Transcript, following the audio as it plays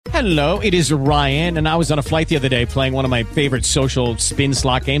Hello, it is Ryan, and I was on a flight the other day playing one of my favorite social spin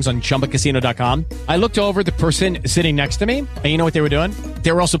slot games on ChumbaCasino.com. I looked over at the person sitting next to me, and you know what they were doing?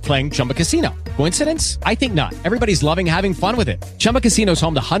 They were also playing Chumba Casino. Coincidence? I think not. Everybody's loving having fun with it. Chumba Casino is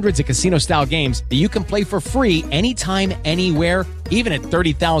home to hundreds of casino-style games that you can play for free anytime, anywhere, even at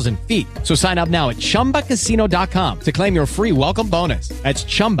 30,000 feet. So sign up now at ChumbaCasino.com to claim your free welcome bonus. That's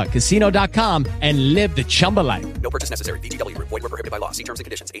ChumbaCasino.com and live the Chumba life. No purchase necessary. VGW. Void were prohibited by law. See terms and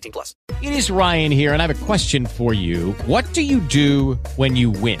conditions. 18 plus. It is Ryan here, and I have a question for you. What do you do when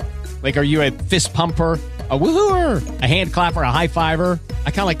you win? Like, are you a fist pumper, a woohooer, a hand clapper, a high fiver?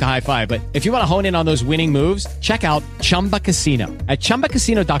 I kind of like the high five, but if you want to hone in on those winning moves, check out Chumba Casino. At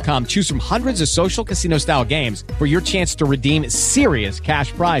ChumbaCasino.com, choose from hundreds of social casino-style games for your chance to redeem serious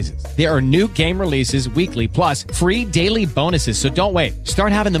cash prizes. There are new game releases weekly, plus free daily bonuses, so don't wait.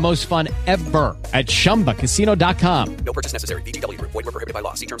 Start having the most fun ever at ChumbaCasino.com. No purchase necessary. VGW. Void were prohibited by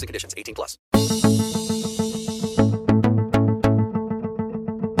law. See terms and conditions. 18 plus.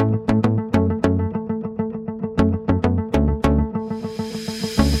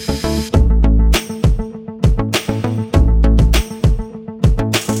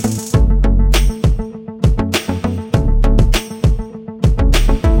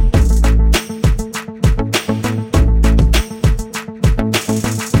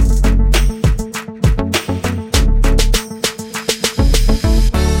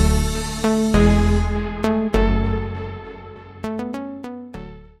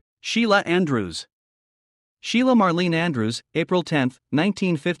 Sheila Andrews. Sheila Marlene Andrews, April 10,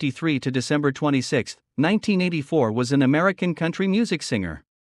 1953 to December 26, 1984, was an American country music singer.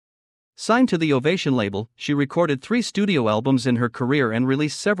 Signed to the Ovation label, she recorded 3 studio albums in her career and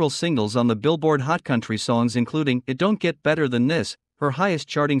released several singles on the Billboard Hot Country Songs, including It Don't Get Better Than This, her highest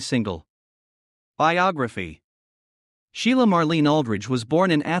charting single. Biography. Sheila Marlene Aldridge was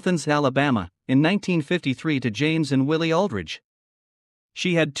born in Athens, Alabama, in 1953 to James and Willie Aldridge.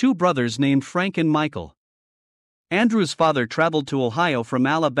 She had 2 brothers named Frank and Michael. Andrews' father traveled to Ohio from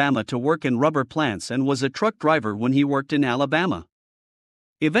Alabama to work in rubber plants and was a truck driver when he worked in Alabama.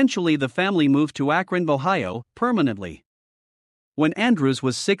 Eventually the family moved to Akron, Ohio, permanently. When Andrews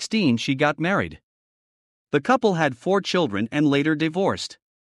was 16, she got married. The couple had 4 children and later divorced.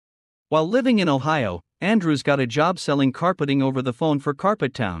 While living in Ohio, Andrews got a job selling carpeting over the phone for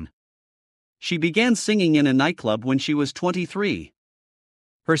Carpet Town. She began singing in a nightclub when she was 23.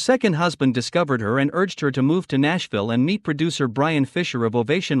 Her second husband discovered her and urged her to move to Nashville and meet producer Brian Fisher of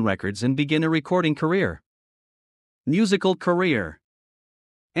Ovation Records and begin a recording career. Musical career.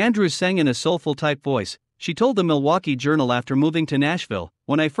 Andrews sang in a soulful-type voice. She told the Milwaukee Journal after moving to Nashville,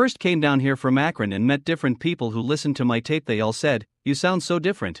 "When I first came down here from Akron and met different people who listened to my tape, they all said, 'You sound so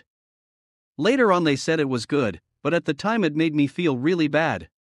different.' Later on they said it was good, but at the time it made me feel really bad."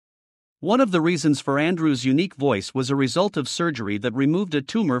 One of the reasons for Andrews' unique voice was a result of surgery that removed a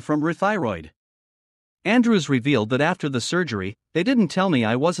tumor from her thyroid. Andrews revealed that after the surgery, "They didn't tell me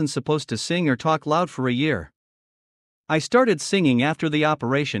I wasn't supposed to sing or talk loud for a year. I started singing after the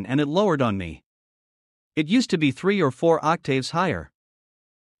operation and it lowered on me. It used to be 3 or 4 octaves higher.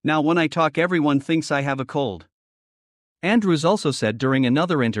 Now when I talk everyone thinks I have a cold." Andrews also said during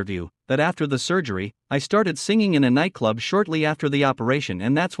another interview that after the surgery, "I started singing in a nightclub shortly after the operation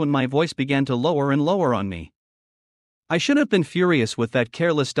and that's when my voice began to lower and lower on me. I should have been furious with that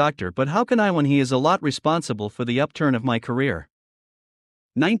careless doctor, but how can I when he is a lot responsible for the upturn of my career?"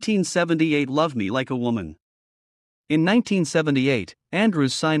 1978 Love Me Like a Woman. In 1978,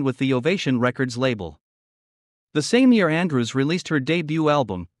 Andrews signed with the Ovation Records label. The same year Andrews released her debut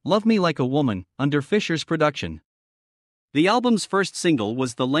album, Love Me Like a Woman, under Fisher's production. The album's first single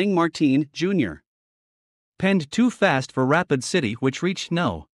was The Lang Martin, Jr. Penned Too Fast for Rapid City, which reached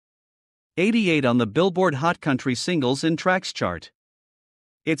No. 88 on the Billboard Hot Country Singles and Tracks chart.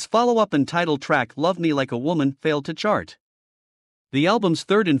 Its follow-up and title track Love Me Like a Woman failed to chart. The album's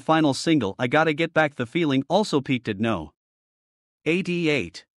third and final single, I Gotta Get Back the Feeling, also peaked at No.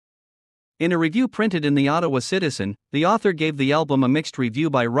 88. In a review printed in the Ottawa Citizen, the author gave the album a mixed review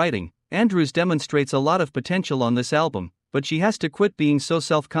by writing, "Andrews demonstrates a lot of potential on this album, but she has to quit being so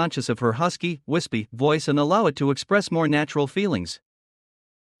self-conscious of her husky, wispy voice and allow it to express more natural feelings."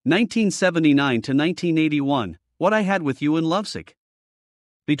 1979 to 1981, What I Had With You and Lovesick.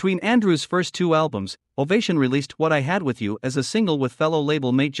 Between Andrews' first 2 albums, Ovation released What I Had With You as a single with fellow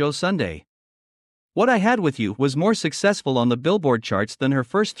label mate Joe Sunday. What I Had With You was more successful on the Billboard charts than her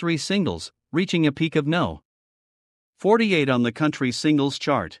first 3 singles, reaching a peak of No. 48 on the country singles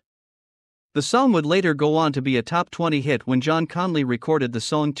chart. The song would later go on to be a top 20 hit when John Conley recorded the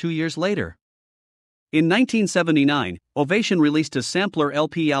song 2 years later. In 1979, Ovation released a sampler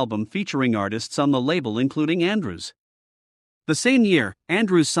LP album featuring artists on the label including Andrews. The same year,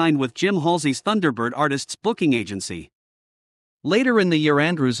 Andrews signed with Jim Halsey's Thunderbird Artists booking agency. Later in the year,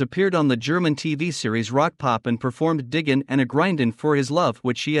 Andrews appeared on the German TV series Rock Pop and performed Diggin' and a Grindin' for His Love,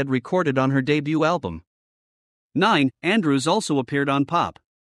 which she had recorded on her debut album. 9. Andrews also appeared on Pop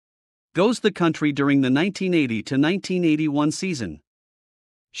Goes the Country during the 1980 to 1981 season.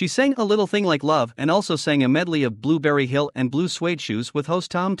 She sang A Little Thing Like Love and also sang a medley of Blueberry Hill and Blue Suede Shoes with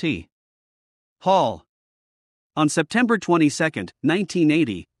host Tom T. Hall. On September 22,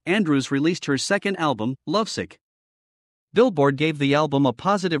 1980, Andrews released her second album, Lovesick. Billboard gave the album a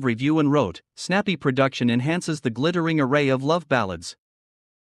positive review and wrote, "Snappy production enhances the glittering array of love ballads."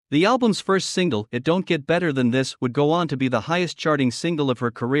 The album's first single, It Don't Get Better Than This, would go on to be the highest charting single of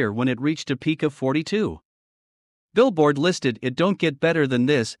her career when it reached a peak of 42. Billboard listed It Don't Get Better Than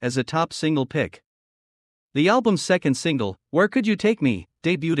This as a top single pick. The album's second single, Where Could You Take Me,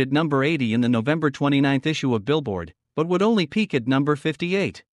 debuted at number 80 in the November 29 issue of Billboard, but would only peak at number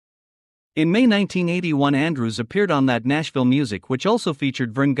 58. In May 1981, Andrews appeared on That Nashville Music, which also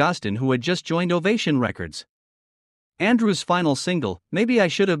featured Vern Gosdin, who had just joined Ovation Records. Andrews' final single, Maybe I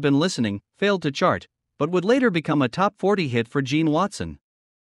Should Have Been Listening, failed to chart, but would later become a top 40 hit for Gene Watson.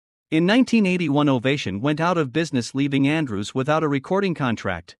 In 1981, Ovation went out of business, leaving Andrews without a recording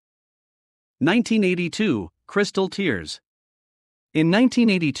contract. 1982, Crystal Tears. In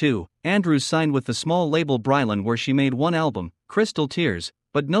 1982, Andrews signed with the small label Brylan, where she made one album, Crystal Tears,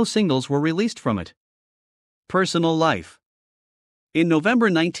 but no singles were released from it. Personal life. In November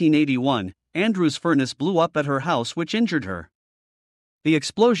 1981, Andrews' furnace blew up at her house, which injured her. The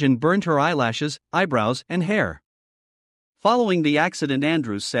explosion burned her eyelashes, eyebrows, and hair. Following the accident,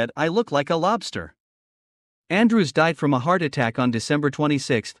 Andrews said, "I look like a lobster." Andrews died from a heart attack on December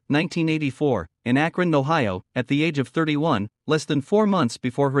 26, 1984, in Akron, Ohio, at the age of 31, less than 4 months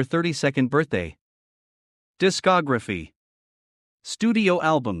before her 32nd birthday. Discography. Studio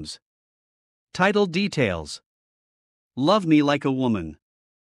albums. Title details. Love Me Like a Woman.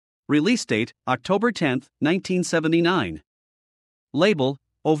 Release date, October 10, 1979. Label,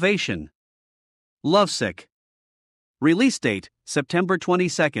 Ovation. Lovesick. Release date, September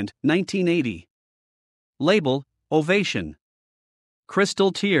 22, 1980. Label, Ovation.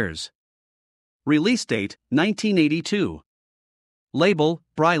 Crystal Tears. Release date, 1982. Label,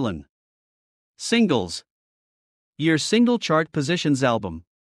 Brylan. Singles. Year single chart positions album.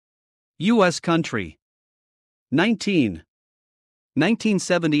 U.S. country.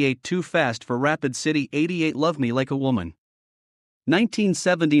 1978 Too Fast for Rapid City. 88 Love Me Like a Woman.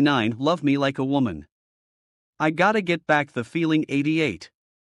 1979 Love Me Like a Woman. I Gotta Get Back the Feeling. 88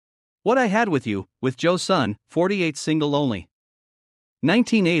 What I Had With You, with Joe Sun. 48 single only.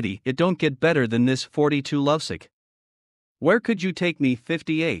 1980 It Don't Get Better Than This. 42 Lovesick. Where Could You Take Me.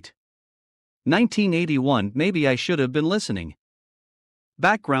 58 1981 Maybe I Should Have Been Listening.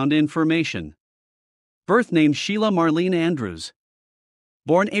 Background information. Birth name Sheila Marlene Andrews.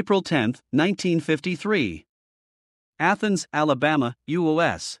 Born April 10, 1953. Athens, Alabama,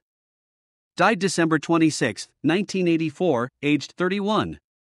 U.S. Died December 26, 1984, aged 31.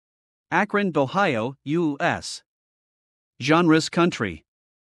 Akron, Ohio, U.S. Genres country.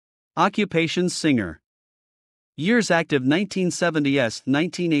 Occupations singer. Years active 1970s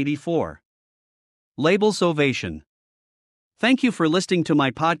 1984. Labels Ovation. Thank you for listening to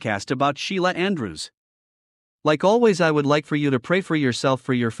my podcast about Sheila Andrews. Like always, I would like for you to pray for yourself,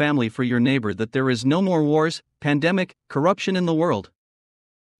 for your family, for your neighbor, that there is no more wars, pandemic, corruption in the world.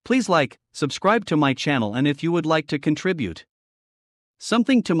 Please like, subscribe to my channel, and if you would like to contribute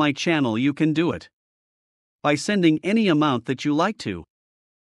something to my channel, you can do it by sending any amount that you like to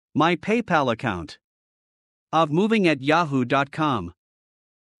my PayPal account of moving@yahoo.com.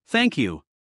 Thank you.